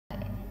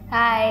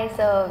Hi,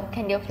 so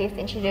can you please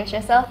introduce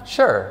yourself?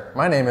 Sure,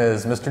 my name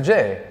is Mr.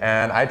 J,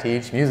 and I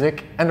teach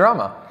music and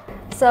drama.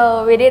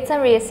 So we did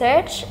some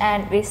research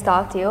and we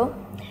stalked you,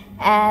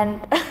 and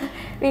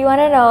we want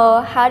to know,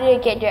 how do you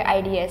get your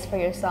ideas for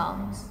your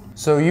songs?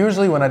 So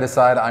usually when I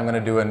decide I'm going to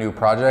do a new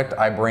project,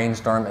 I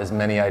brainstorm as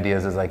many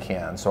ideas as I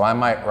can. So I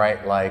might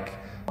write like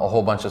a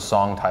whole bunch of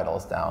song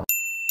titles down,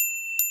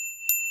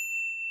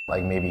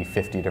 like maybe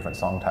 50 different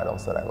song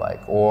titles that I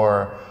like,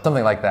 or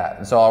something like that.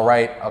 And so I'll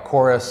write a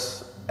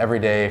chorus every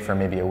day for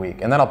maybe a week,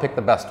 and then I'll pick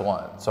the best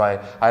one. So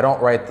I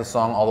don't write the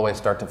song all the way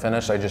start to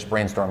finish. I just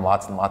brainstorm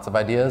lots and lots of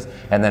ideas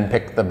and then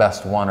pick the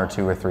best one or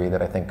two or three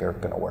that I think are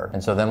gonna work.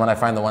 And so then when I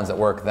find the ones that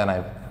work, then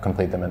I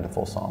complete them into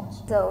full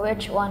songs. So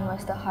which one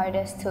was the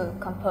hardest to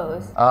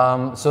compose?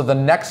 So the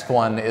next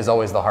one is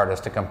always the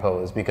hardest to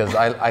compose, because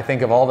I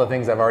think of all the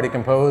things I've already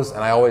composed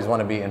and I always want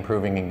to be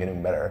improving and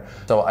getting better.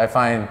 So I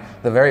find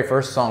the very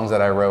first songs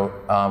that I wrote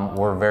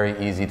were very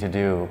easy to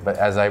do, but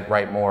as I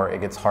write more,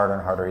 it gets harder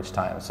and harder each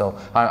time. So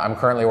I'm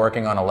currently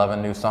working on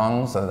 11 new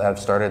songs that I've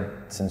started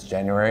since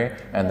January,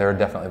 and they're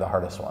definitely the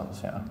hardest ones,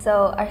 yeah.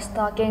 So our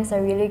stalkings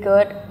are really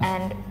good,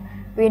 and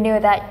we knew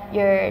that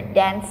you're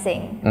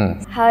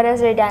dancing. How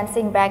does your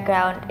dancing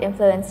background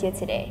influence you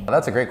today?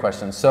 That's a great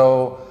question.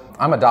 So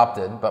I'm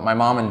adopted, but my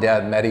mom and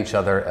dad met each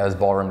other as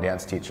ballroom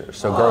dance teachers.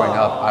 So growing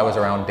up, I was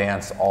around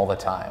dance all the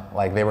time.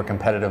 Like, they were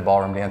competitive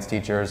ballroom dance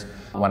teachers.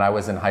 When I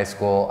was in high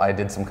school, I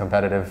did some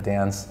competitive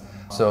dance.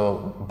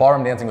 So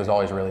ballroom dancing was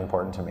always really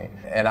important to me.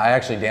 And I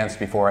actually danced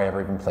before I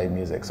ever even played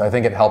music. So I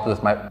think it helped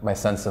with my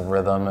sense of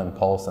rhythm and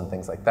pulse and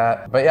things like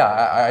that. But yeah,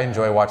 I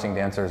enjoy watching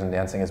dancers and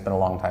dancing. It's been a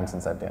long time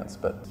since I've danced,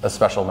 but a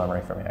special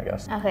memory for me, I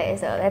guess. Okay,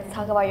 so let's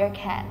talk about your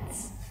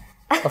cats.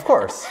 Of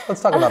course,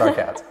 let's talk about our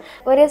cats.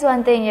 What is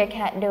one thing your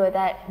cat do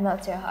that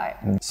melts your heart?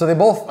 So they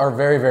both are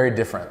very, very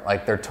different.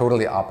 Like, they're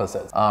totally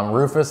opposites.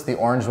 Rufus, the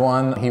orange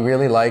one, he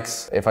really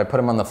likes if I put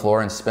him on the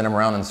floor and spin him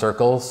around in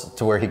circles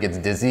to where he gets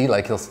dizzy.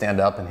 Like, he'll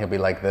stand up and he'll be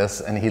like this,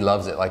 and he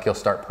loves it. Like, he'll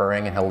start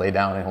purring and he'll lay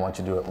down and he'll want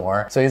you to do it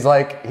more. So he's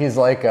like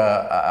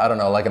I don't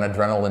know, like an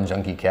adrenaline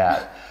junkie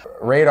cat.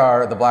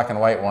 Radar, the black and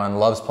white one,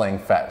 loves playing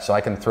fetch. So I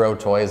can throw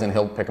toys and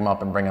he'll pick them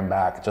up and bring them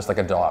back, just like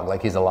a dog.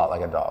 Like, he's a lot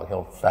like a dog.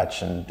 He'll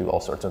fetch and do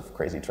all sorts of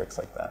crazy tricks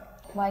like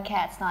that. Why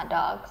cats, not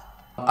dogs?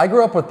 I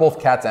grew up with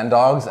both cats and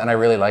dogs, and I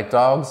really like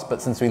dogs,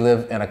 but since we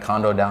live in a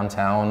condo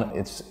downtown,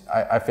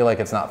 I feel like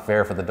it's not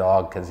fair for the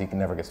dog because he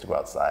never gets to go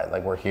outside.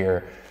 Like, we're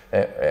here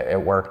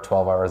at work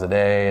 12 hours a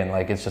day, and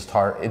like, it's just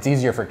hard. It's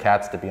easier for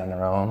cats to be on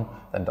their own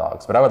than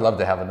dogs, but I would love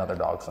to have another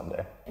dog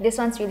someday. This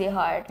one's really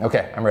hard.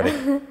 Okay, I'm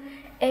ready.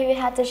 If you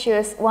had to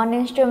choose one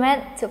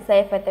instrument to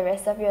play for the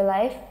rest of your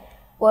life,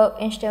 what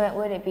instrument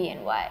would it be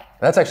and why?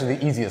 That's actually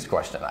the easiest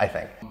question, I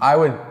think. I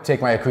would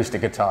take my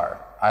acoustic guitar.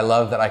 I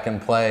love that I can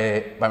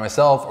play by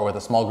myself or with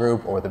a small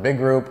group or with a big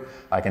group.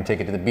 I can take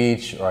it to the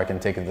beach or I can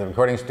take it to the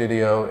recording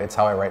studio. It's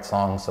how I write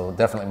songs, so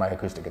definitely my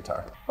acoustic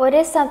guitar. What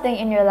is something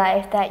in your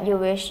life that you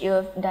wish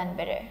you've done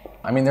better?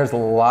 I mean, there's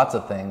lots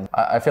of things.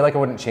 I feel like I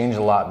wouldn't change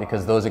a lot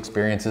because those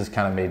experiences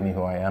kind of made me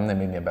who I am. They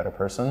made me a better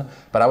person.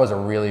 But I was a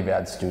really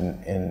bad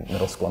student in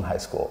middle school and high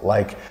school.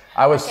 Like,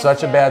 I was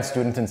such a bad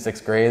student in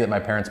 6th grade that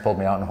my parents pulled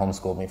me out and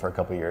homeschooled me for a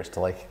couple of years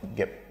to like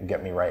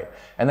get me right.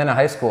 And then in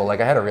high school,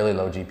 like, I had a really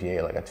low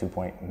GPA, like a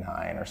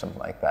 2.9 or something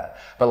like that.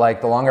 But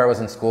like, the longer I was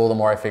in school, the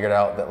more I figured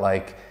out that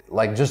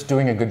like just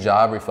doing a good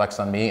job reflects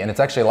on me, and it's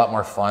actually a lot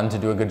more fun to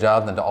do a good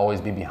job than to always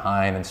be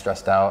behind and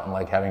stressed out and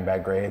like having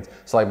bad grades.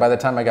 So like, by the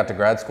time I got to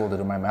grad school to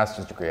do my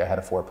master's degree, I had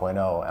a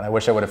 4.0, and I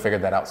wish I would have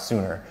figured that out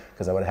sooner,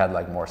 because I would have had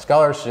like more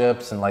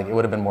scholarships and like it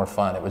would have been more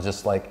fun. It was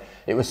just like,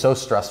 it was so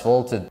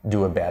stressful to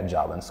do a bad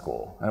job in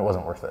school, and it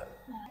wasn't worth it.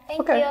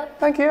 Thank you.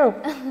 Thank you.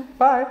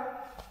 Bye.